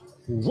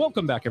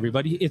Welcome back,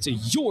 everybody. It's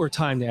your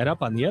time to Ed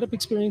Up on the Ed Up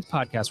Experience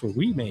podcast, where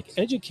we make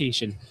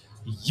education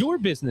your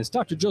business.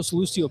 Dr. Joe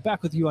Lucio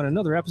back with you on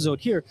another episode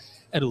here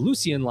at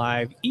Lucian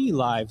Live,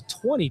 eLive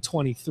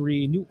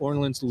 2023, New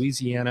Orleans,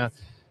 Louisiana.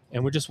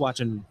 And we're just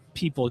watching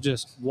people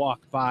just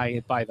walk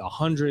by the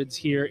hundreds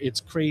here.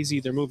 It's crazy.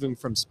 They're moving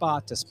from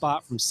spot to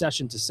spot, from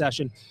session to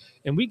session.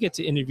 And we get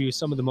to interview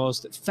some of the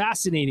most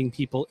fascinating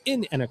people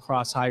in and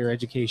across higher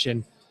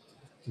education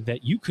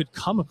that you could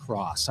come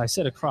across. I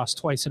said across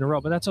twice in a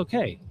row, but that's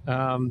okay.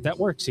 That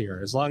works here,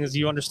 as long as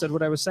you understood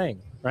what I was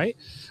saying, right?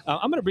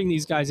 I'm going to bring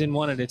these guys in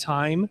one at a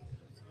time,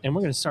 and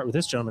we're going to start with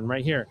this gentleman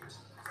right here.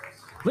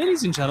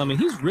 Ladies and gentlemen,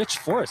 he's Rich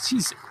Forrest.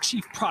 He's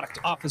Chief Product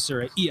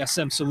Officer at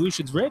ESM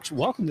Solutions. Rich,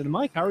 welcome to the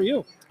mic. How are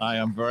you? I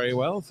am very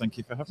well. Thank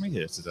you for having me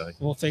here today.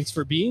 Well, thanks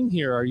for being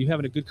here. Are you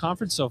having a good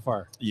conference so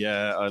far?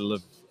 Yeah, I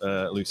love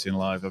Lucian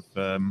Live. I've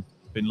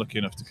been lucky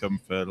enough to come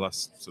for the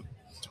last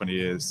 20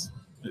 years.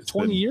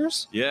 20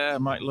 years? Yeah, I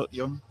might look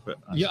young, but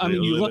yeah, I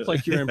mean, you look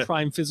like you're in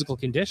prime physical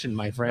condition,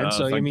 my friend.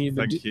 So thank mean,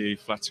 thank you,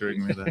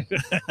 flattering me there.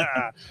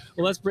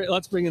 Well,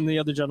 let's bring in the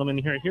other gentleman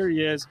here. Here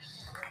he is.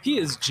 He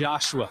is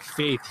Joshua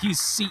Faith. He's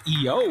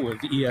CEO of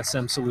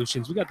ESM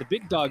Solutions. We got the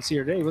big dogs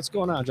here today. What's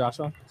going on,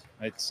 Joshua?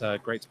 It's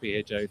great to be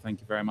here, Joe.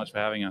 Thank you very much for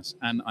having us.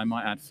 And I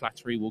might add,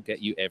 flattery will get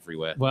you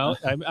everywhere. Well,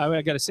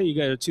 I got to say, you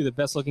guys are two of the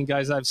best-looking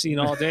guys I've seen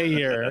all day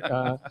here.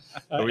 Are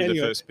we the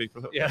first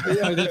people? Yeah,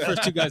 the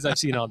first two guys I've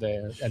seen all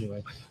day.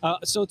 Anyway,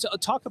 so to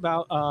talk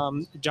about,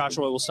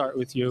 Joshua, we'll start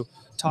with you.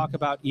 Talk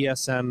about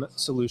ESM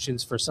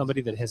Solutions for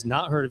somebody that has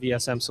not heard of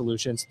ESM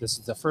Solutions. This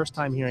is the first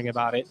time hearing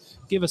about it.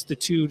 Give us the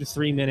 2 to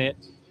 3 minute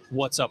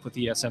what's up with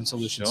ESM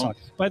Solutions. Sure.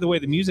 By the way,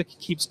 the music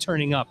keeps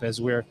turning up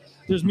as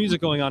there's music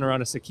going on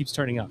around us that keeps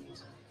turning up.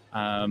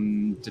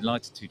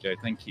 Delighted to, Joe.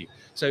 Thank you.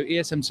 So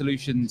ESM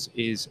Solutions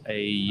is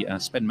a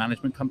spend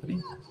management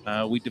company.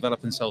 We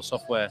develop and sell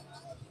software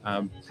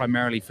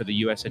primarily for the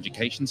US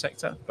education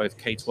sector, both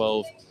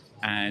K-12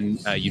 and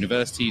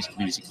universities,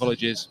 community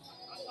colleges.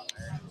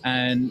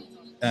 And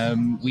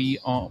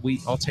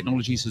our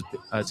technologies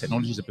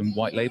have been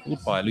white labeled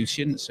by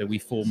Lucian, so we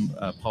form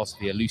part of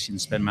the Lucian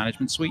Spend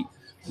Management Suite.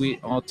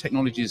 Our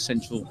technology is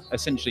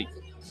essentially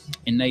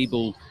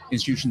enable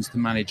institutions to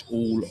manage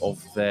all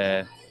of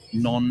their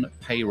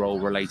non-payroll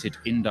related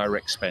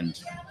indirect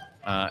spend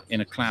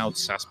in a cloud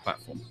SaaS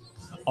platform.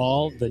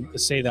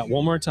 Say that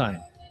one more time.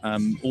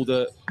 All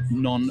the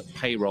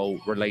non-payroll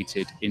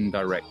related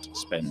indirect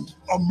spend.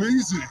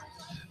 Amazing.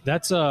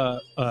 That's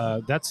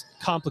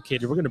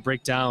complicated. We're going to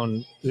break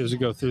down as we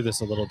go through this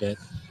a little bit.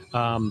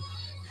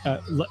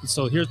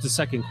 So here's the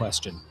second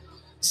question.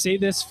 Say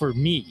this for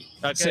me.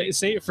 Okay.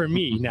 Say it for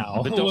me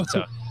now. The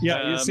doctor.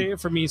 Yeah, say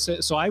it for me.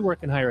 So I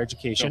work in higher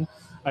education. Sure.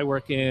 I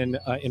work in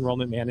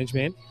enrollment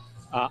management.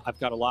 I've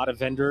got a lot of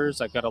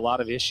vendors. I've got a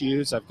lot of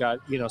issues. I've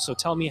got, so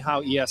tell me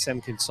how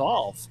ESM can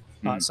solve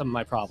some of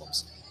my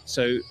problems.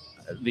 So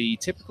the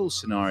typical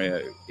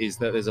scenario is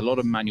that there's a lot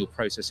of manual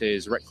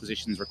processes,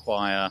 requisitions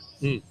require,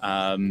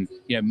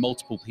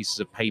 multiple pieces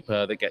of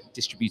paper that get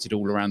distributed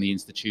all around the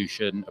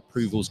institution.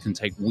 Approvals can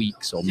take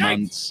weeks or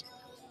months.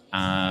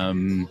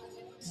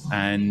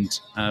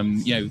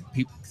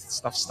 People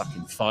stuff stuck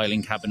in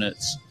filing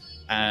cabinets.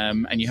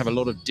 And you have a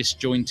lot of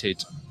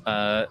disjointed,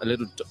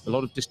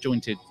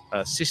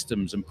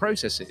 systems and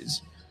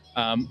processes,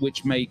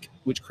 which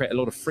create a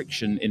lot of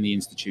friction in the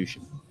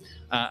institution.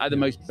 At the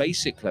most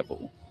basic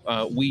level,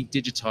 we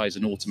digitize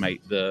and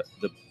automate the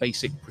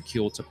basic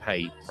procure to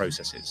pay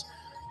processes,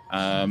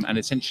 and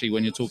essentially,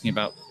 when you're talking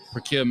about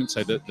procurement,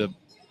 so that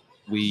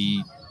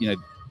we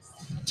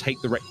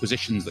take the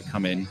requisitions that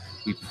come in,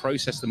 we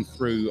process them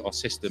through our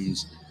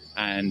systems.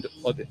 And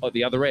at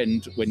the other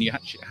end, when you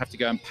actually have to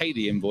go and pay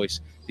the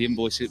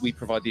invoices, we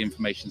provide the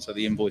information so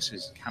the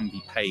invoices can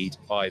be paid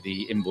by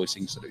the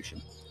invoicing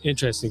solution.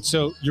 Interesting.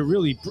 So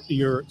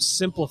you're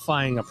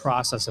simplifying a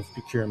process of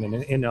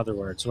procurement, in other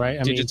words, right?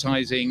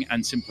 Digitizing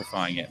and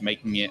simplifying it,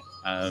 making it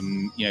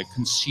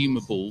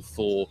consumable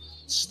for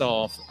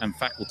staff and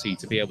faculty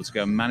to be able to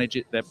go and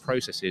manage their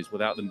processes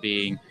without them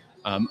being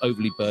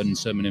overly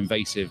burdensome and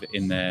invasive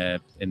in their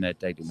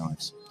daily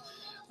lives.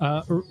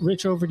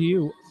 Rich, over to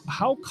you.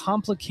 How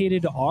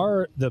complicated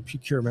are the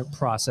procurement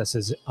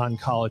processes on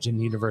college and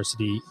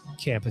university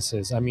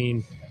campuses? I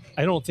mean,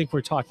 I don't think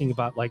we're talking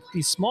about like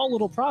these small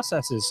little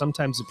processes.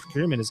 Sometimes the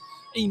procurement is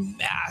a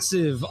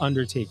massive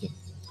undertaking.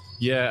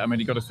 Yeah, I mean,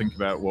 you've got to think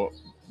about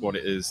what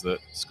it is that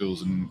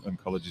schools and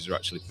colleges are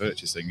actually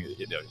purchasing.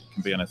 It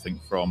can be anything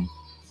from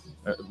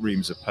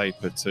reams of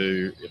paper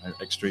to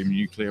extreme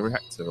nuclear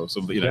reactor or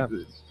something.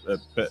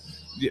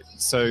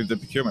 So the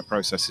procurement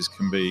processes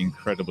can be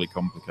incredibly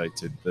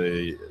complicated.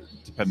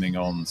 Depending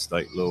on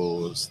state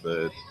laws,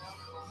 the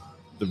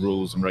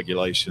rules and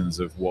regulations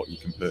of what you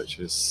can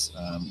purchase,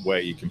 where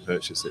you can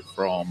purchase it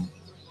from,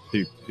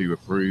 who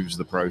approves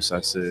the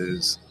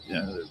processes.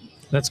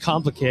 That's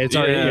complicated.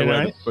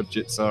 Where the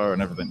budgets are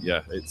and everything.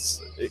 Yeah,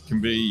 it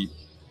can be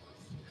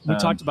We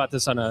talked about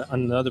this on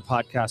another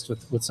podcast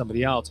with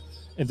somebody else,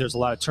 and there's a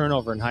lot of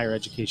turnover in higher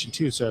education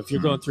too. So if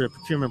you're going through a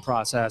procurement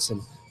process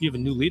and you have a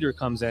new leader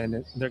comes in,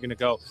 and they're going to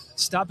go,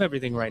 stop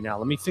everything right now.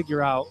 Let me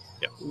figure out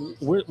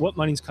what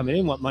money's coming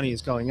in, what money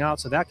is going out.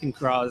 So that can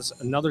cause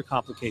another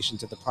complication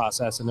to the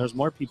process. And there's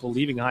more people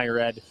leaving higher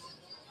ed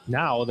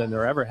now than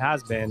there ever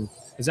has been.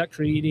 Is that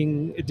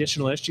creating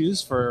additional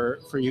issues for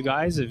you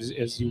guys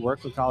as you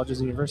work with colleges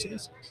and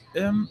universities?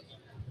 I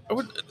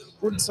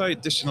wouldn't say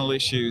additional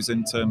issues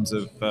in terms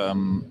of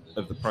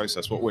the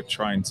process. What we're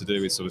trying to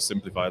do is sort of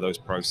simplify those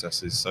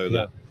processes so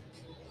that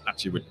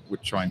actually we're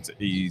trying to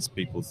ease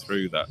people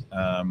through that,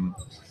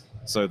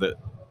 so that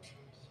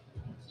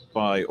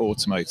by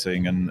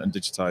automating and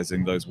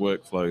digitizing those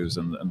workflows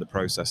and the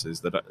processes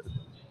that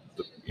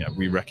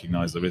we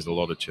recognize there is a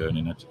lot of churn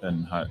in it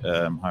in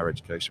higher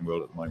education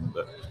world at the moment,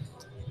 that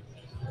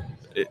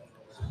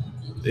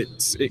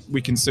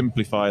we can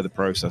simplify the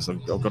process.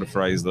 I've got a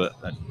phrase that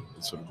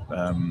sort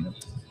of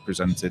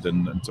presented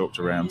and talked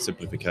around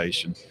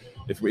simplification.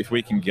 If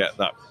we can get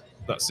that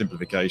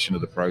simplification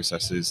of the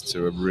processes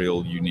to a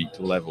real unique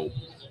level,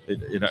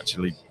 it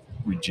actually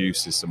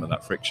reduces some of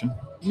that friction.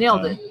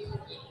 Nailed it.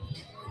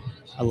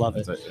 I love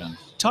it.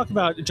 Talk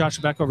about,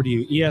 Joshua, back over to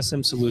you,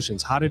 ESM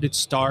Solutions. How did it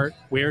start?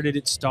 Where did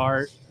it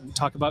start?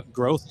 Talk about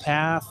growth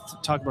path.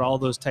 Talk about all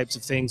those types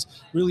of things.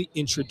 Really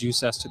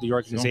introduce us to the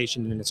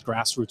organization and its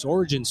grassroots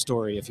origin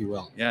story, if you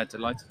will. Yeah,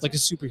 delighted. Like a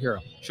superhero.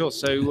 Sure.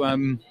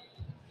 So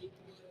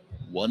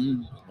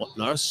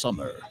last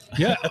summer.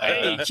 Yeah.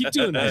 Hey, keep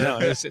doing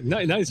that.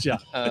 No, nice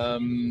job.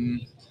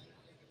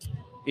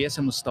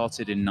 ESM was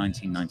started in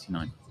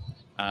 1999.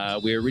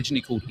 We were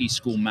originally called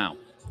eSchool Mal.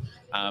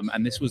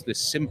 And this was this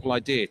simple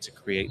idea to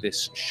create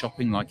this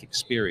shopping-like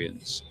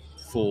experience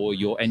for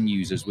your end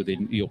users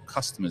within your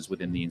customers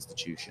within the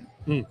institution.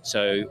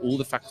 So all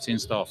the faculty and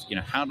staff,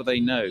 how do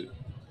they know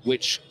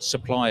which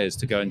suppliers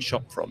to go and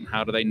shop from?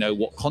 How do they know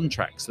what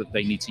contracts that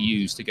they need to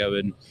use to go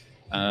and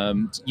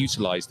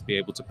utilize to be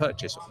able to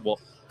purchase? What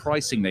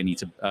pricing they need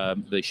to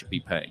they should be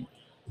paying?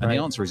 And the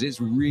answer is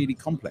it's really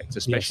complex,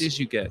 especially as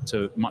you get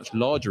to much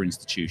larger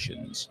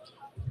institutions.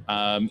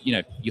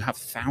 You have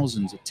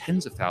thousands or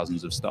tens of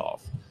thousands of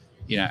staff.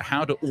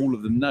 How do all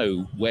of them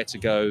know where to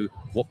go,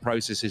 what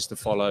processes to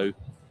follow?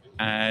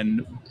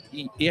 And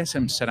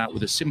ESM set out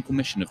with a simple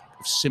mission of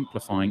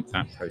simplifying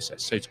that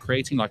process. So it's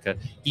creating like a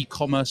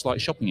e-commerce like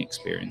shopping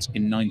experience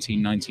in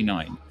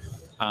 1999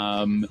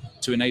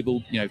 to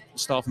enable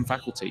staff and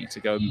faculty to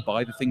go and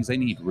buy the things they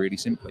need really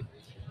simply.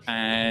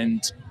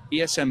 And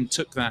ESM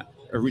took that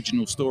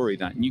original story,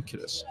 that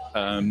nucleus,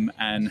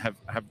 and have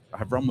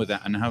run with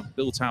that and have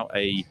built out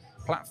a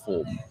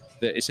platform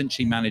that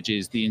essentially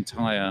manages the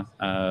entire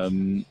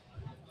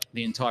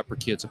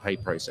procure to pay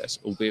process.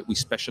 Albeit we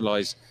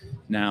specialize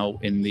now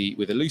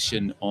with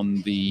Ellucian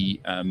on the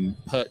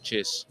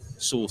purchase,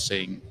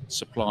 sourcing,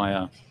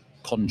 supplier,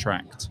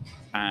 contract,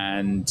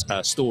 and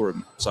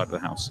storeroom side of the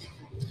house.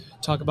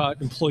 Talk about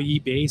employee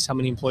base. How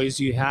many employees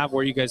do you have?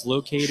 Where are you guys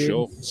located?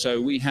 Sure. So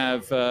we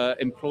have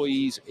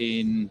employees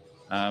in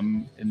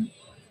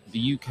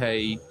the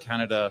UK,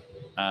 Canada,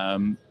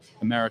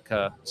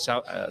 America,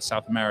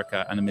 South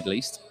America, and the Middle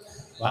East.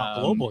 Wow,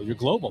 global. You're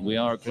global. We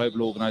are a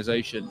global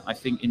organization. I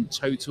think in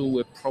total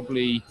we're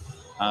probably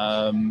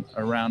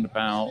around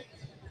about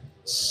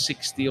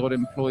 60 odd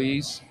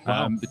employees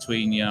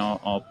between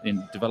our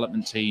in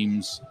development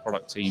teams,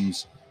 product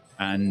teams,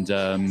 and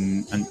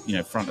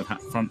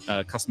front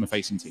customer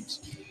facing teams.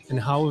 And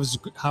how has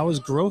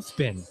growth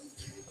been?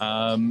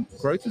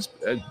 Growth has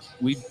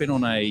we've been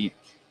on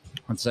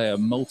I'd say a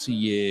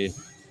multi-year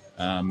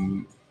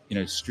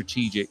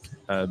strategic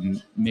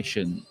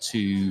mission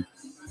to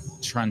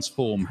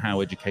transform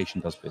how education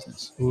does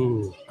business.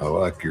 Ooh, I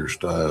like your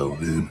style,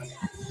 dude.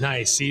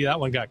 Nice. See, that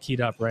one got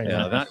keyed up right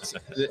now. That's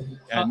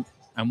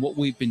and what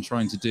we've been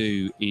trying to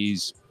do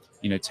is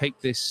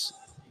take this,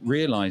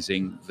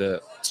 realizing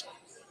that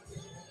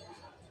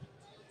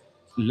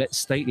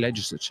state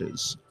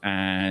legislatures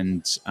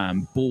and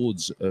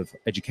boards of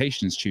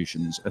education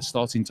institutions are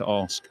starting to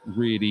ask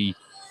really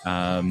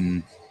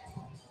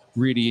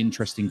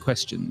interesting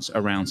questions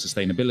around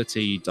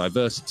sustainability,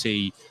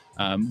 diversity,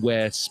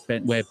 where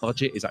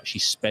budget is actually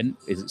spent.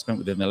 Is it spent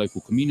within their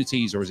local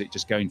communities, or is it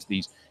just going to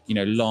these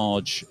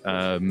large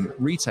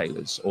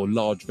retailers or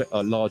large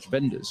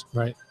vendors?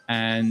 Right.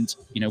 And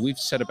we've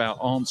set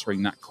about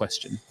answering that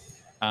question,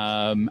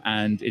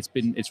 and it's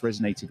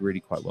resonated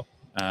really quite well.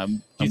 Do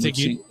you think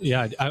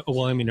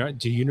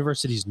do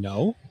universities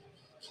know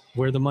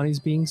where the money's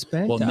being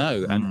spent? Well,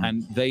 no,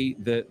 and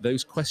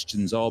those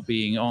questions are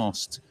being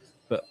asked.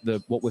 But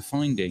what we're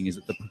finding is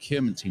that the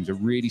procurement teams are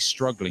really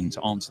struggling to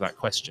answer that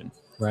question.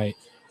 Right.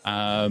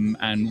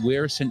 And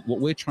what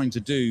we're trying to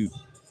do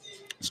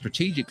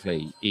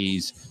strategically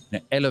is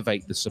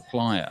elevate the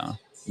supplier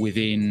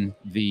within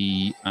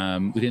the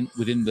kind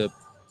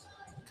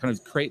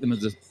of create them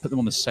put them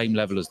on the same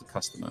level as the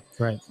customer.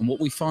 Right. And what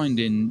we find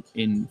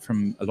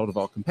from a lot of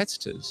our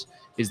competitors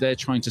is they're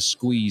trying to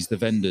squeeze the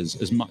vendors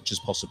as much as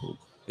possible.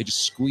 They're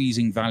just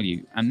squeezing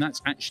value. And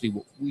that's actually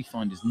what we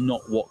find is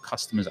not what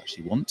customers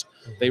actually want.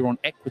 They want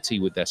equity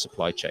with their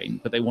supply chain,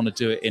 but they want to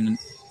do it in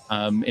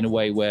a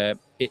way where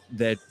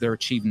they're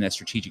achieving their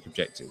strategic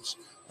objectives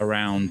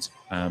around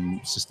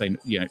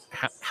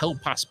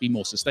help us be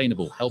more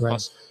sustainable, help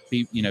us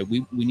be,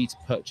 we need to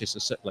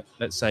purchase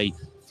let's say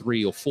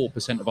 3 or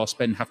 4% of our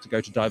spend have to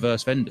go to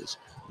diverse vendors.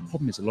 The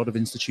problem is a lot of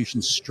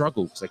institutions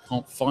struggle because they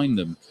can't find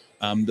them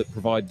that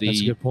provide the.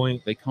 That's a good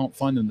point. They can't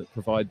find them that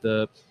provide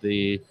the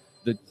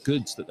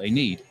goods that they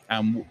need.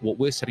 And what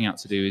we're setting out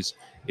to do is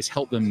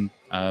help them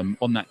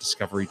on that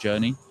discovery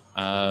journey,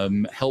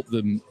 help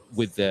them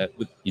with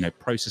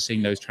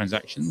processing those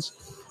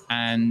transactions,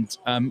 and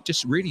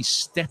just really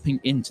stepping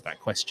into that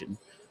question.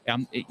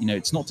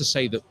 It's not to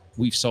say that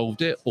we've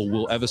solved it or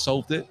we'll ever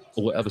solve it,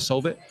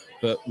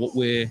 but what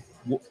we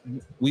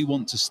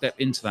want to step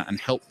into that and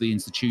help the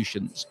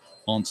institutions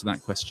answer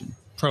that question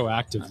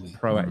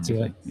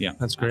proactively. Yeah,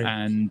 that's great.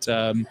 And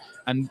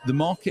the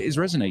market is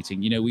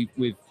resonating.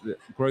 With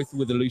growth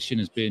with Ellucian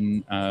has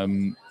been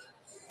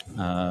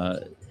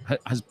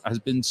has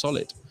been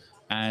solid,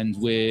 and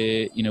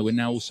we're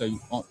now also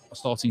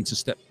starting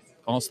to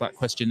ask that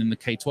question in the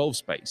K-12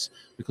 space,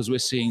 because we're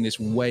seeing this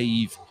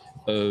wave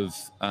of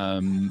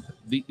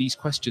these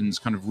questions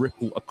kind of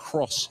ripple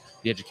across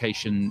the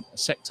education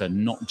sector,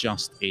 not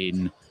just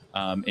in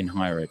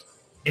higher ed.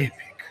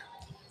 Epic.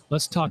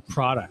 Let's talk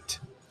product.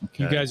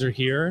 Okay. You guys are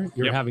here.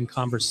 You're Yep. having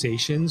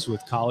conversations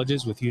with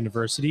colleges, with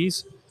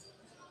universities.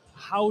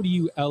 How do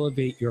you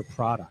elevate your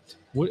product?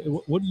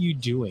 What are you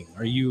doing?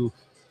 Are you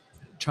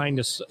trying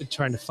to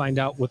find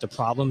out what the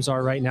problems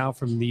are right now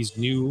from these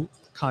new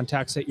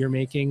contacts that you're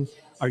making?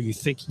 Are you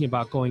thinking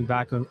about going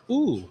back on,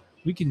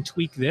 we can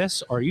tweak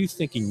this? Or are you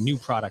thinking new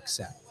product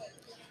set?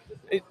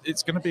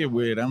 It's going to be a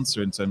weird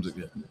answer in terms of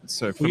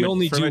We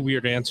only do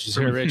weird answers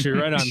here, Richard.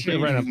 Right on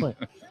point.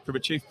 From a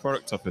chief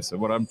product officer,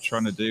 what I'm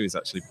trying to do is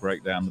actually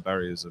break down the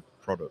barriers of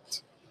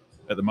product.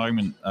 At the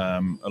moment,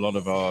 a lot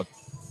of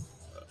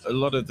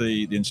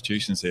the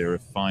institutions here are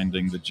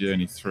finding the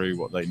journey through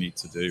what they need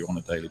to do on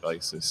a daily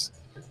basis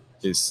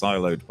is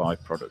siloed by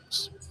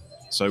products.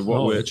 So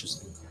what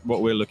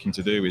we're looking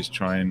to do is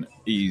try and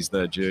ease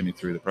their journey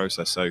through the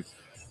process. So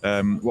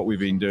what we've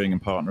been doing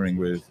and partnering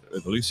with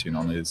Ellucian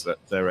on is that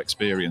their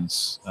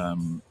experience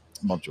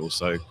module.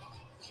 So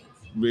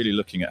really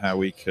looking at how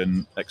we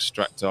can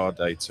extract our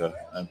data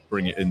and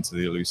bring it into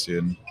the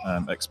Ellucian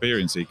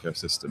experience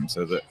ecosystem,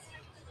 so that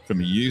from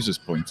a user's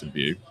point of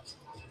view,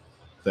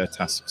 their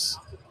tasks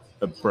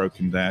are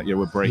broken down.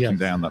 We're breaking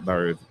down that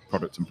barrier of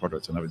product and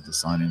having to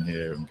sign in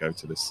here and go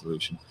to this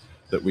solution,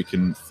 that we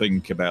can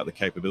think about the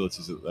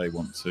capabilities that they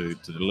want to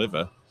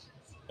deliver,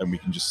 and we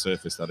can just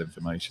surface that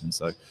information.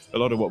 So a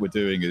lot of what we're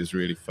doing is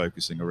really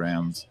focusing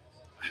around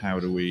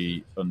how do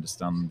we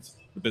understand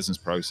the business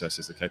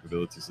processes, the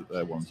capabilities that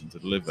they're wanting to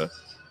deliver,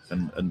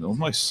 and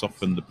almost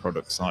soften the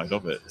product side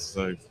of it.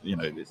 So,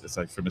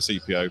 say from a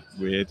CPO,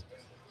 weird.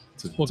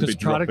 Because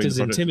product is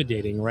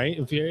intimidating, right?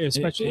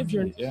 Especially if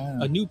you're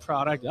a new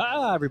product,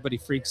 everybody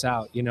freaks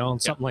out,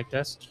 and something like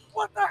this.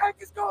 What the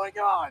heck is going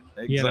on?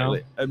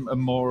 Exactly. And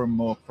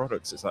more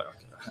products. It's like,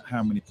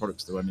 how many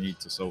products do I need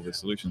to solve this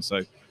solution?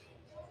 So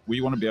we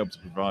want to be able to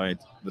provide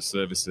the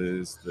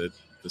services, the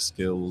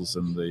skills,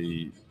 and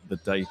the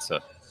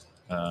data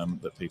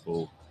that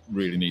people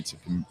really need to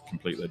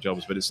complete their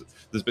jobs. But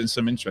there's been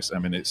some interest. I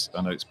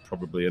know it's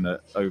probably in a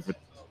over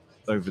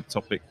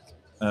topic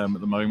at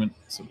the moment.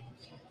 So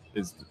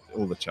is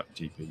all the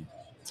ChatGPT,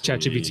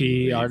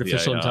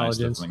 artificial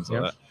intelligence, stuff, things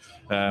like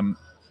that.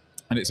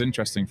 And it's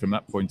interesting from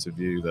that point of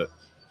view that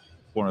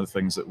one of the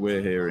things that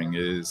we're hearing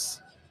is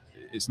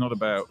it's not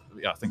about,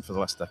 I think for the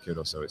last decade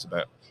or so, it's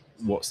about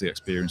what's the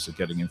experience of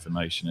getting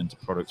information into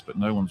products, but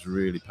no one's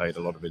really paid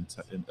a lot of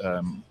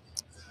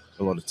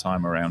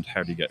time around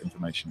how do you get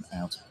information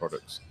out of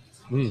products.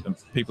 And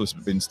people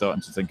have been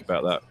starting to think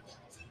about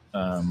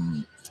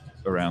that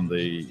around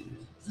the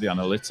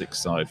analytics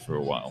side for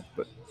a while,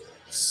 but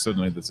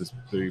suddenly there's this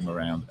boom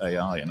around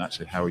AI, and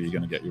actually how are you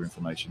going to get your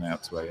information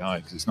out to AI?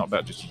 Because it's not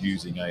about just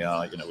using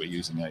AI. We're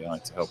using AI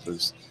to help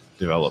us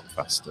develop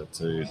faster,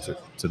 to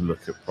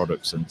look at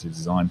products and to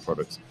design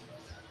products.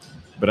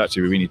 But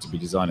actually, we need to be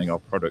designing our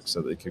products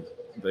so they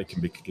can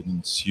be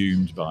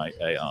consumed by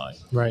AI.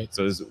 Right.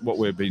 So what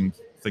we've been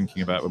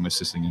thinking about when we're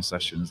sitting in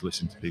sessions,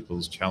 listening to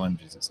people's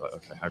challenges, it's like,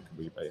 okay, how can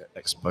we be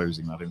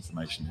exposing that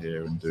information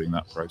here and doing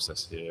that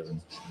process here and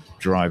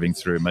driving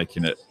through,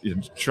 making it,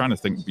 trying to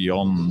think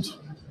beyond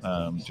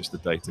just the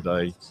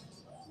day-to-day,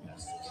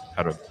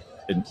 how to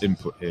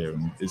input here,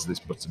 and is this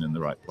button in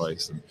the right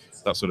place? And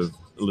that sort of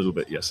a little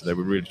bit yesterday,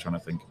 we're really trying to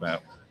think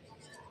about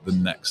the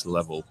next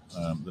level,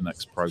 the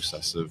next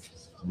process of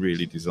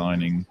really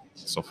designing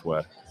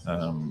software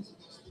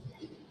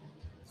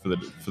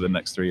for the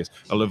next 3 years.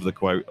 I love the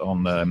quote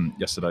on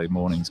yesterday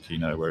morning's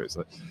keynote where it's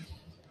like,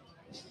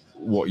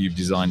 what you've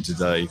designed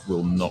today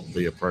will not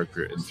be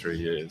appropriate in 3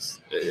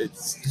 years.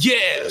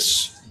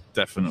 Yes!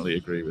 Definitely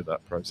agree with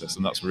that process,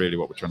 and that's really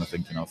what we're trying to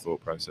think in our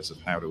thought process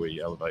of how do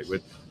we elevate.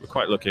 We're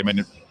quite lucky. I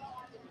mean,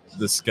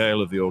 the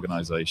scale of the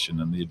organization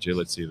and the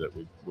agility that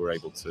we were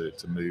able to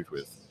move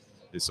with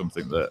is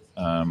something that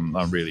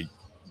I'm really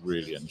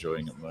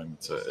enjoying at the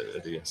moment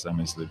at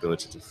ESM, is the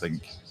ability to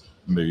think,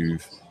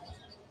 move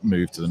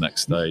to the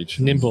next stage.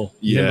 Nimble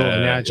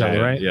and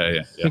agile, right?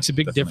 Yeah. Makes a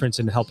big definitely. difference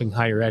in helping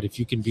higher ed. If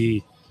you can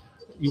be,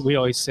 we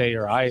always say,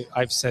 or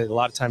I've said a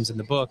lot of times in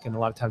the book and a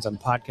lot of times on the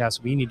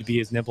podcast, we need to be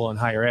as nimble in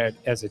higher ed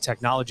as a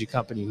technology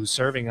company who's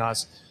serving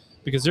us,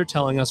 because they're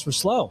telling us we're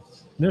slow.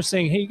 And they're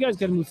saying, hey, you guys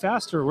got to move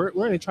faster. We're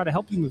going to try to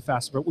help you move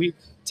faster. But we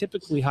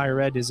typically,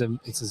 higher ed it's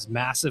this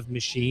massive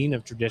machine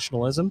of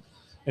traditionalism,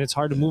 and it's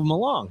hard to move them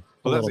along.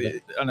 Well,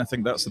 and I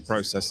think that's the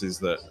process, is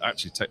that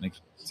actually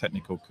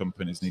technical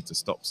companies need to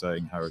stop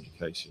saying higher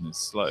education is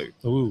slow.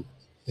 Ooh,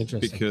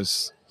 interesting.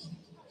 Because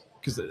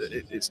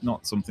it's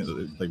not something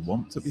that they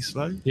want to be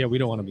slow. Yeah, we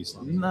don't want to be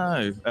slow.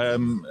 No,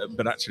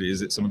 but actually,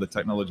 is it some of the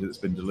technology that's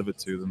been delivered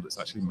to them that's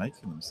actually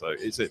making them slow?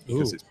 Is it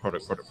because it's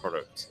product?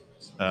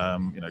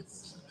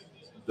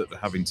 That they're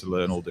having to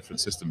learn all different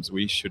systems.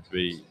 We should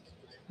be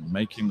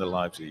making their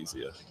lives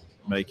easier,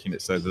 making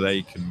it so that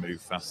they can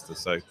move faster.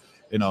 So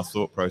in our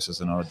thought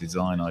process and our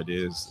design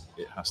ideas,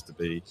 it has to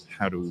be,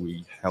 how do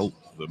we help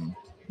them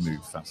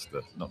move faster,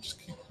 not just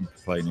keep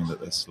complaining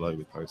that they're slow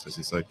with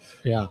processes. So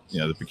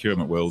the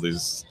procurement world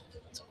is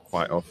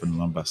quite often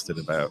lambasted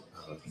about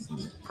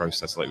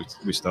process, like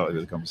we started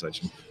with the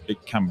conversation.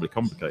 It can be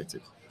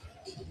complicated.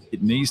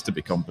 It needs to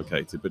be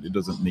complicated, but it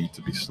doesn't need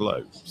to be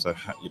slow. So,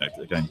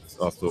 again,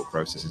 our thought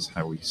process is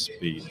how we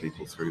speed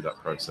people through that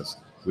process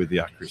with the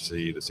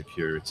accuracy, the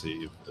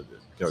security of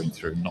going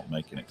through and not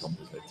making it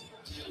complicated.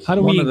 How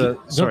do go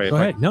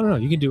ahead. No,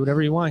 you can do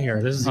whatever you want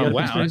here. This is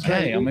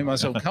okay. I made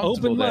myself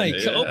comfortable.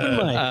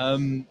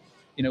 Open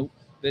mic.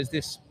 There's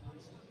this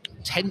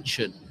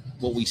tension,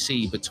 what we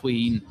see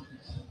between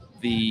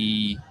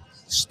the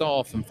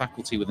staff and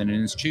faculty within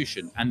an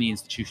institution and the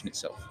institution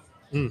itself.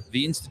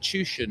 The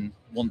institution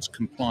wants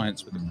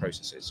compliance with the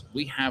processes.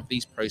 We have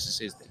these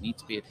processes that need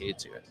to be adhered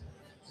to.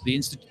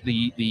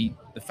 The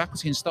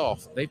faculty and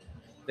staff,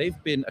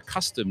 they've been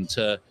accustomed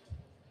to,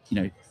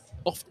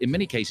 often in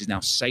many cases now,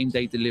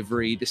 same-day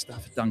delivery. This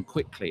stuff is done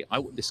quickly.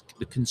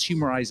 The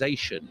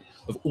consumerization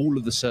of all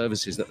of the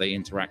services that they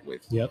interact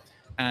with. Yep.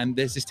 And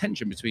there's this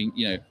tension between,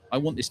 I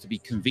want this to be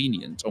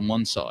convenient on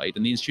one side,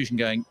 and the institution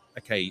going,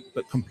 okay,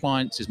 but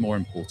compliance is more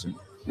important.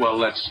 Well,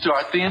 let's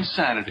start the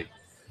insanity.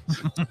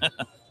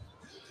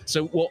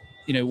 So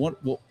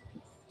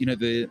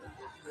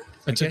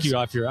I took you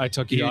off your.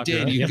 You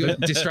did. You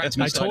distracted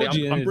me. I told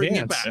you. I'm bringing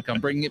it back. I'm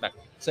bringing it back.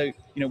 So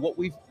what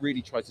we've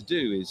really tried to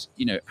do is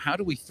how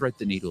do we thread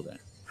the needle there?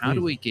 How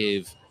do we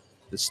give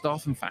the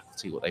staff and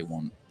faculty what they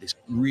want, this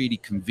really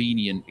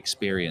convenient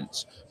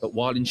experience, but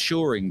while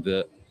ensuring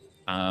that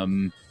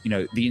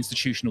the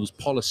institutional's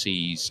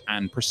policies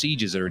and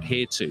procedures are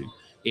adhered to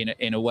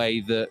in a way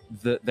that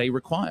they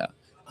require.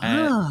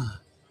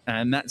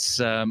 And that's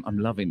I'm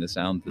loving the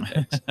sound of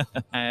it.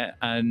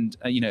 And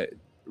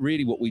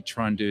really what we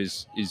try and do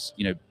is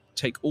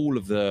take all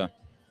of our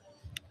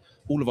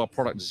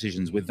product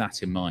decisions with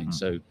that in mind.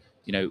 So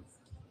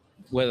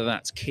whether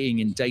that's keying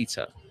in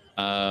data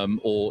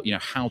or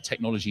how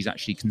technology is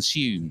actually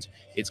consumed,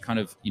 it's kind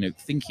of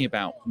thinking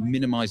about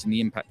minimizing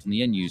the impact on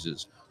the end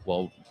users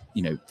while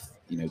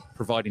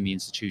providing the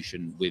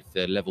institution with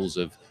the levels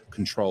of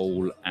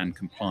control and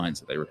compliance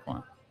that they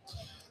require.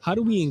 How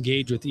do we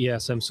engage with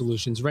ESM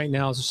solutions right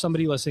now? Is there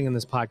somebody listening in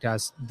this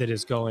podcast that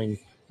is going,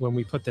 when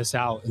we put this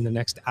out in the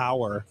next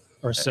hour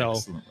or so,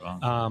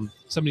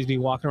 somebody's be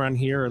walking around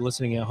here or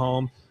listening at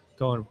home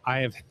going,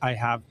 I'm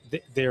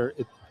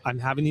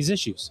having these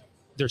issues.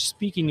 They're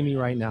speaking to me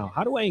right now.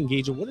 How do I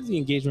engage? What does the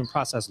engagement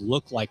process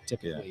look like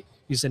typically? Yeah.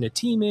 You send a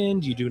team in,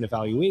 do you do an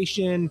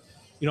evaluation?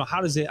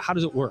 How does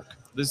it work?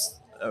 There's,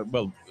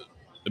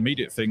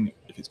 immediate thing,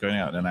 if it's going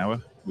out in an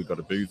hour, we've got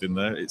a booth in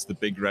there. It's the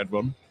big red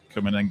one.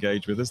 Come and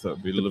engage with us. That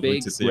would be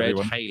lovely to see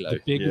everyone. Halo. The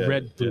big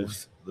red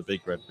booth. Yeah, the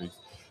big red booth.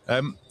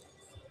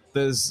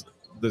 There's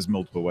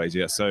multiple ways,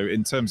 yeah. So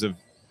in terms of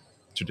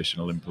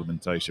traditional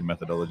implementation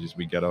methodologies,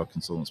 we get our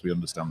consultants, we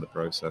understand the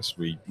process,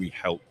 we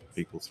help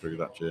people through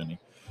that journey.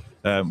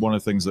 One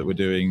of the things that we're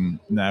doing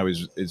now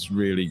is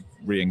really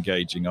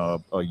re-engaging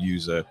our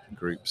user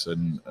groups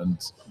and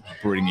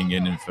bringing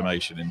in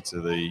information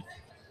into the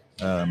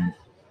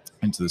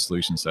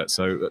solution set.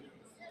 So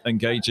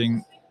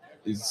engaging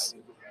is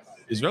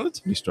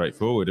relatively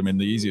straightforward. I mean,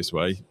 the easiest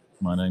way,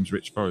 my name's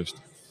Rich Forrest.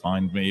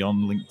 Find me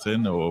on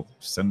LinkedIn or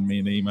send me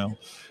an email.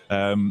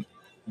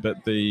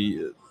 But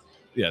we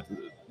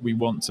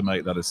want to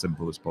make that as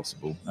simple as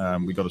possible.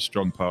 We've got a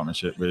strong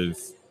partnership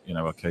with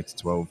our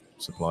K-12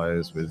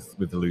 suppliers,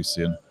 with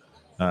Lucian,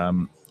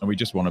 and we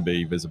just want to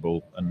be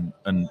visible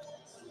and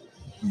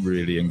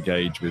really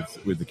engage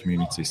with the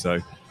community. So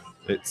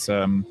it's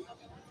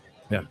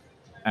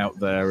out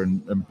there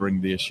and bring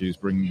the issues,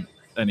 bring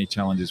any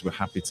challenges. We're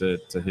happy to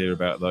hear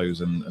about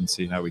those and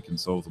see how we can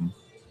solve them.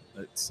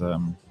 It's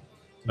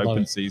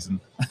Open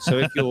season. So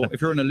if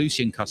you're an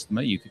Ellucian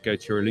customer, you could go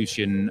to your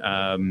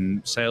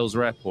Ellucian sales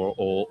rep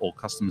or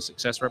customer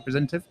success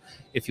representative.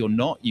 If you're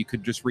not, you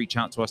could just reach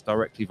out to us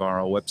directly via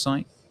our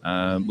website,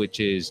 which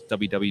is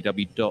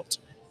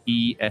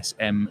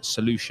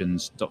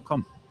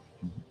www.esmsolutions.com.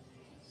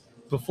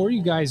 Before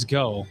you guys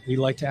go, we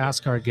like to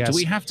ask our guests. Do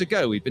we have to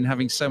go? We've been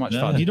having so much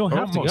fun. You don't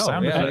have to go.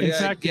 In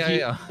fact,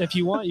 if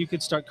you want, you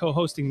could start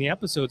co-hosting the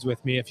episodes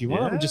with me. If you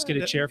want, we'll just get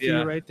a chair for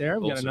you right there.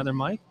 We got another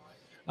mic.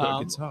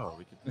 Guitar.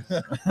 We could...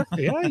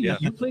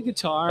 you play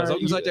guitar. As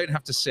long as I don't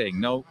have to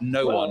sing. No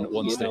one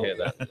wants to hear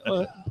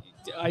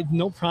that.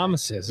 No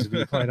promises, to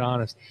be quite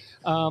honest.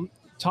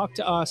 Talk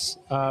to us.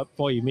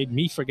 Boy, you made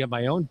me forget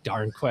my own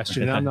darn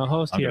question. I'm the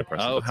host here.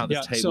 Oh, how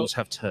the tables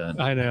have turned.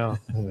 I know.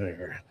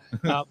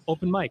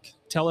 Open mic.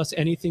 Tell us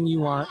anything you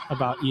want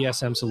about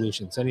ESM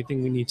Solutions.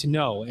 Anything we need to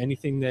know.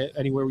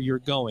 Anywhere you're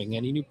going.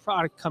 Any new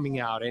product coming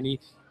out.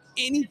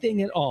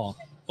 Anything at all.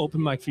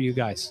 Open mic for you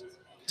guys.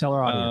 Tell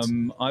our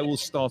audience. I will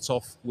start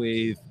off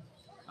with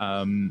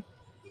Ellucian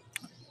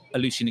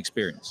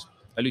Experience.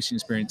 Ellucian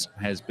Experience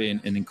has been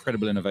an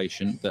incredible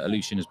innovation that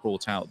Ellucian has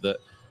brought out that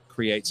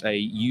creates a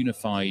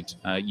unified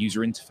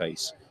user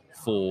interface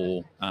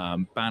for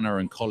Banner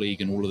and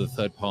Colleague and all of the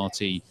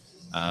third-party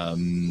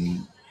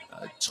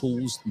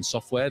tools and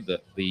software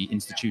that the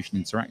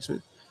institution interacts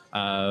with.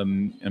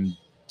 I'm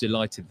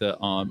delighted that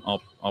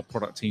our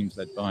product teams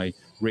led by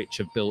Rich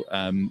have built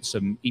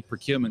some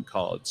e-procurement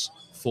cards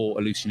for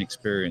Ellucian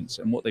Experience.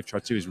 And what they've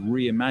tried to do is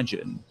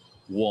reimagine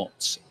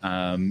what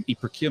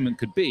e-procurement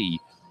could be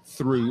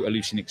through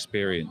Ellucian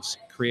Experience,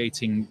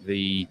 creating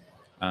the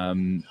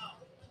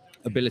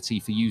ability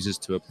for users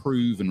to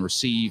approve and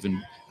receive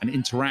and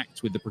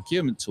interact with the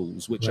procurement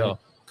tools, which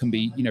can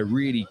be,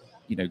 really,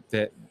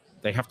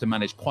 they have to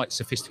manage quite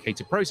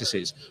sophisticated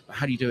processes. But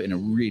how do you do it in a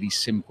really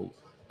simple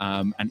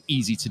and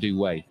easy to do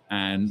way?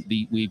 And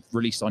we've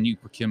released our new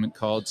procurement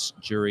cards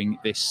during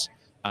this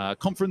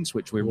conference,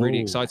 which we're really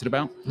excited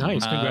about.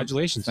 Nice,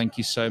 congratulations! Thank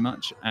you so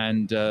much.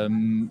 And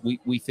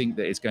we think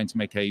that it's going to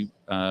make a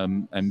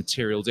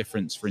material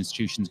difference for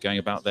institutions going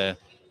about their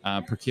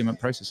procurement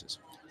processes.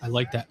 I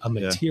like that, a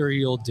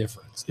material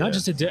difference. Not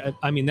just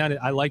I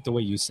like the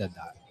way you said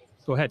that.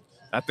 Go ahead.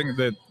 I think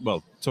that,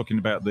 talking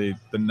about the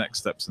next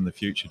steps in the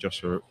future,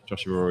 Joshua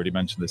already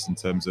mentioned this in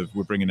terms of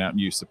we're bringing out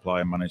new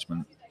supplier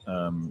management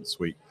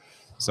suite.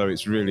 So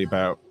it's really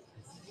about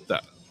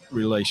that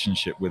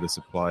relationship with a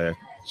supplier,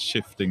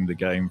 shifting the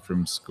game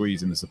from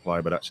squeezing the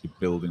supplier, but actually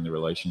building the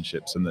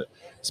relationships. And that,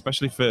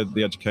 especially for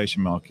the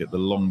education market, the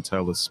long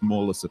tail, the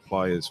smaller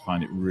suppliers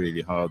find it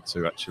really hard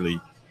to actually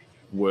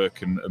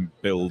work and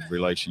build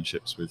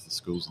relationships with the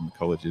schools and the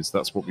colleges.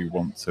 That's what we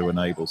want to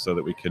enable, so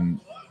that we can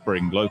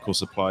bring local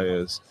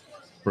suppliers,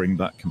 bring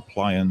that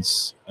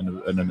compliance,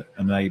 and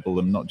enable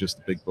them, not just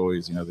the big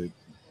boys. I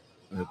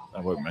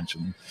won't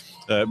mention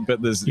them,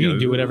 but there's you can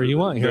do whatever you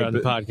want here on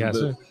the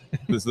podcast.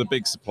 There's the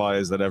big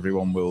suppliers that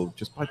everyone will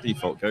just by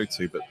default go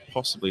to, but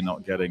possibly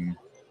not getting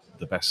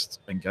the best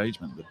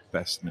engagement, the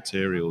best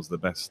materials, the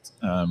best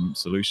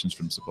solutions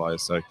from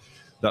suppliers. So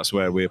that's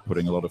where we're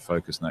putting a lot of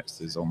focus next,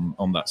 is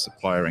on that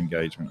supplier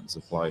engagement and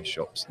supplier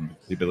shops, and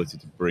the ability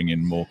to bring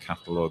in more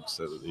catalogs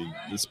so that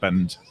the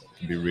spend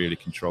can be really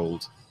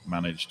controlled,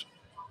 managed,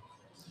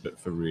 but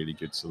for really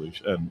good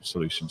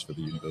solutions for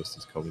the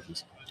universities,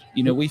 colleges.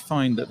 We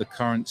find that the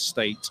current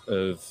state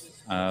of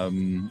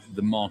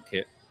the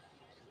market,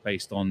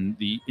 based on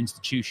the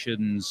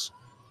institutions,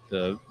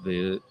 the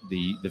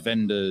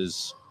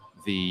vendors,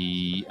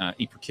 the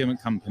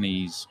e-procurement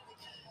companies,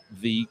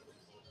 the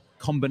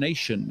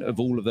combination of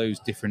all of those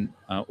different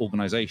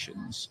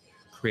organizations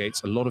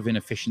creates a lot of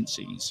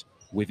inefficiencies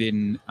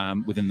within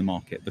the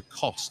market. The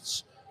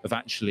costs of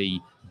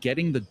actually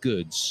getting the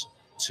goods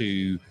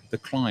to the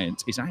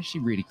client is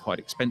actually really quite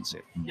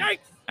expensive. Yikes!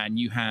 And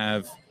you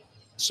have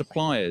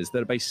suppliers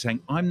that are basically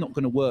saying, I'm not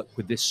going to work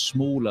with this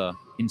smaller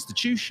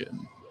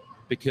institution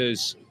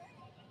because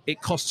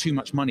it costs too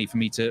much money for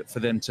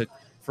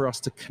us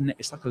to connect.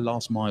 It's like a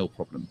last mile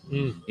problem.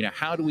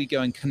 How do we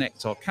go and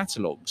connect our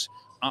catalogs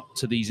up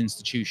to these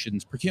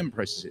institutions' procurement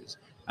processes?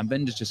 And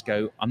vendors just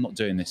go, I'm not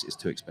doing this, it's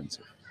too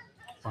expensive.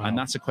 Wow. And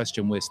that's a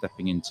question we're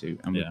stepping into.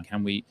 And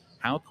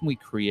how can we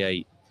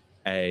create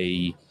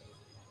a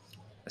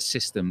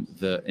system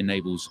that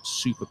enables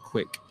super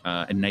quick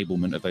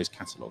enablement of those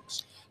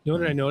catalogs? You know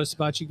what I noticed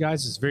about you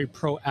guys is very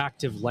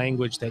proactive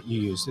language that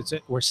you use.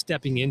 We're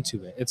stepping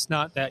into it. It's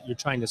not that you're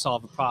trying to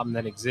solve a problem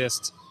that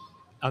exists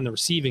on the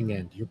receiving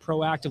end. You're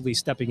proactively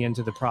stepping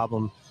into the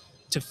problem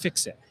to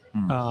fix it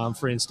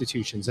for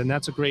institutions. And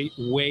that's a great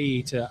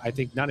way to, I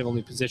think, not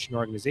only position an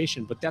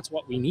organization, but that's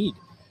what we need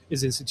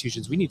as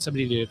institutions. We need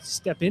somebody to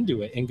step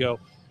into it and go,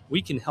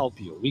 we can help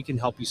you. We can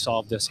help you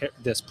solve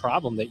this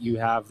problem that you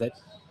have.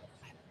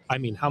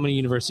 How many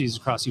universities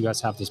across the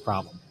U.S. have this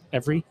problem?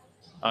 Every?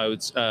 I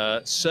would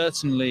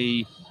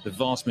certainly the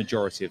vast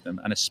majority of them,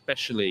 and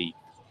especially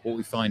what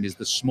we find is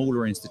the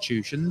smaller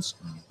institutions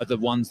are the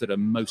ones that are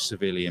most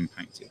severely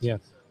impacted. Yeah.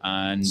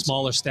 And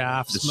smaller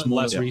staff,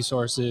 less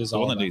resources. The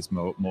one that needs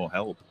more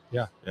help.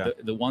 Yeah.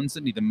 The ones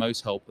that need the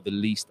most help are the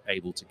least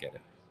able to get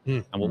it.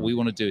 And what we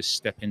want to do is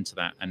step into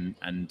that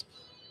and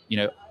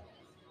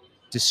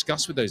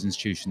discuss with those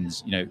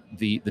institutions,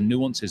 the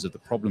nuances of the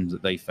problems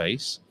that they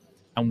face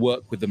and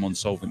work with them on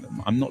solving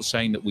them. I'm not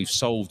saying that we've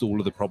solved all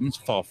of the problems,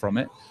 far from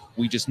it.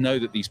 We just know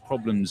that these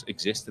problems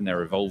exist and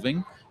they're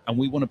evolving, and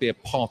we want to be a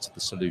part of the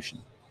solution.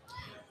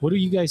 What do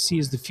you guys see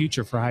as the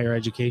future for higher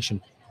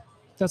education?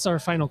 That's our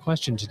final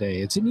question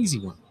today. It's an easy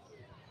one.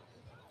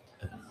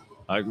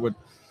 I would,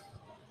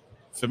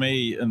 for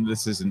me, and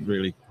this isn't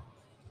really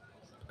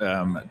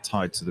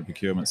tied to the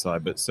procurement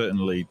side, but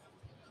certainly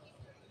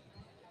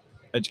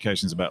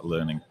education is about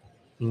learning.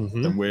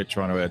 And we're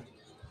trying to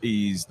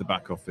ease the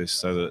back office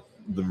so that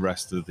the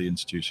rest of the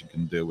institution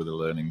can deal with the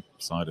learning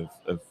side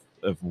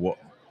of what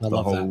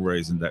the whole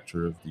raison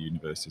d'etre of the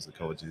universities, the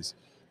colleges,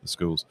 the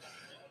schools.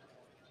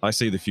 I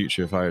see the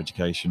future of higher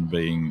education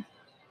being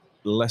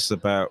less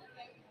about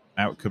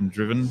outcome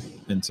driven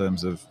in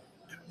terms of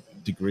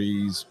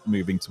degrees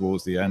moving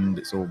towards the end.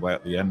 It's all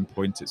about the end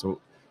point.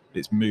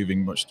 It's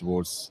moving much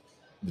towards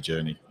the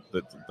journey,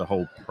 the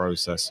whole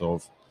process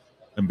of,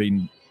 and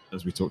being,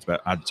 as we talked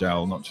about,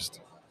 agile, not just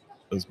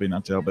has been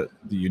agile, but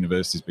the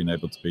university's been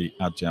able to be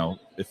agile.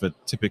 If a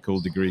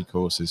typical degree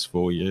course is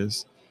 4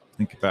 years,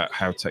 think about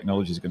how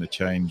technology is going to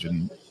change,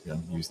 and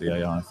use the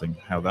AI thing,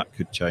 how that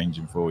could change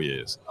in 4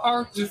 years.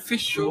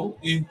 Artificial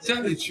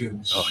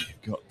intelligence. Oh,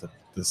 you've got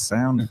the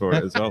sound for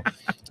it as well.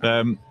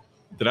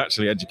 That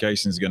actually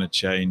education is going to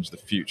change. The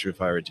future of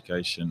higher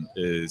education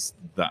is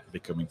that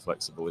becoming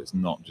flexible. It's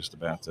not just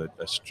about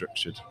a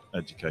structured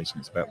education.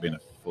 It's about being a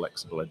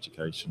flexible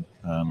education.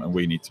 And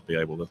we need to be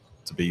able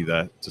to be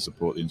there to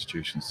support the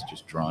institutions to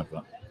just drive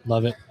that.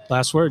 Love it.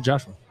 Last word,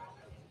 Joshua.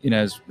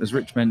 As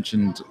Rich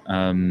mentioned,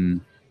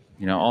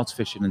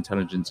 artificial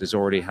intelligence is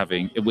already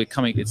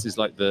it's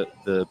like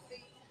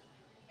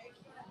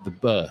the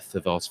birth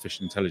of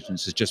artificial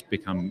intelligence has just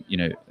become,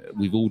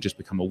 we've all just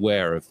become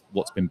aware of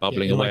what's been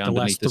bubbling away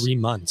underneath the last 3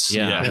 months.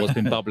 What's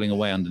been bubbling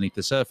away underneath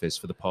the surface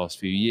for the past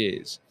few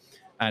years.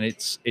 And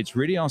it's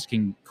really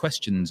asking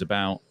questions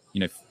about,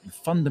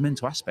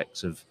 fundamental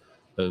aspects of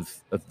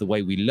the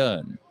way we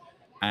learn.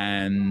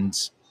 And,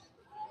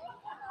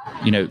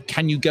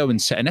 can you go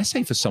and set an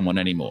essay for someone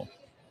anymore?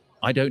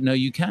 I don't know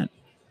you can.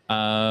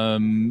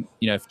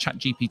 If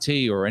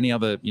ChatGPT or any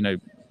other,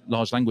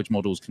 large language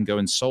models can go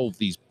and solve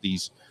these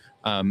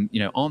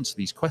answer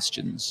these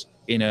questions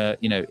in a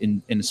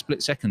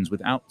split seconds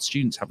without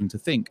students having to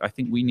think. I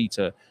think we need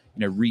to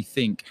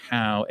rethink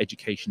how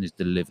education is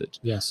delivered.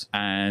 Yes.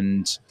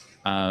 And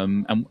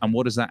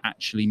what does that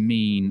actually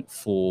mean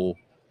for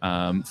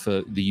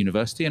the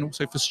university and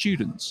also for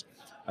students?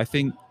 I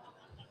think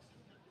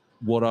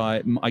what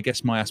I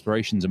guess my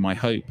aspirations and my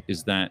hope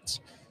is that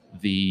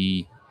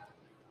the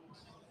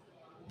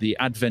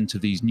advent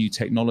of these new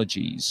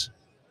technologies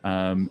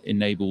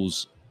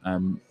enables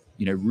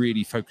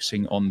really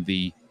focusing on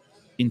the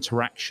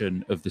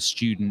interaction of the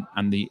student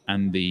and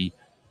the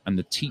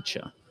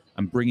teacher,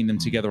 and bringing them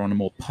together on a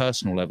more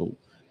personal level,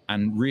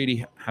 and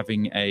really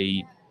having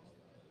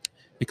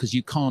because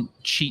you can't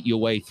cheat your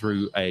way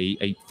through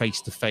a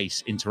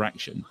face-to-face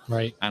interaction,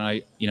 right? And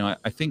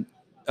I think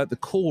at the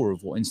core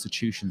of what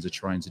institutions are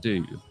trying to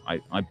do,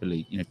 I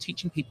believe,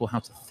 teaching people how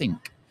to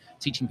think,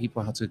 teaching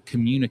people how to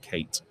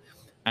communicate.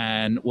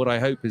 And what I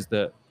hope is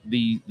that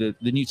the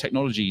new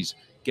technologies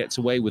gets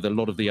away with a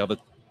lot of the other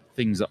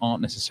things that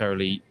aren't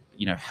necessarily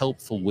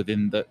helpful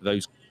within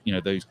those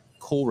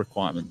core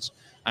requirements,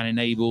 and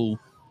enable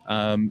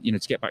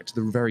to get back to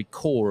the very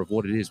core of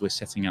what it is we're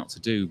setting out to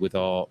do with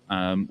our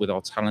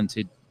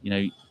talented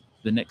the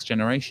next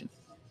generation.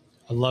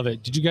 I love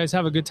it. Did you guys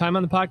have a good time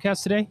on the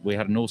podcast today? We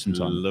had an awesome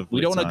time. Lovely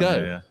we don't want to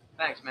go. Yeah.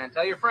 Thanks, man.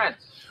 Tell your friends.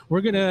 We're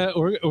I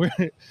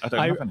don't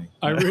have any.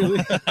 I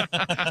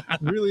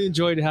really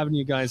enjoyed having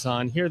you guys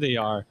on. Here they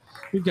are.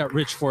 We've got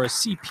Rich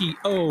Forrest,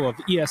 CPO of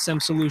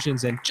ESM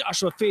Solutions, and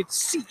Joshua Faith,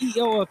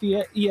 CEO of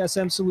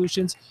ESM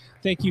Solutions.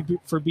 Thank you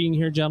for being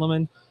here,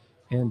 gentlemen.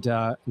 And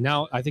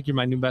now I think you're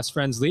my new best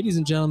friends. Ladies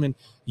and gentlemen,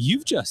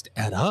 you've just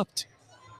EdUp'd.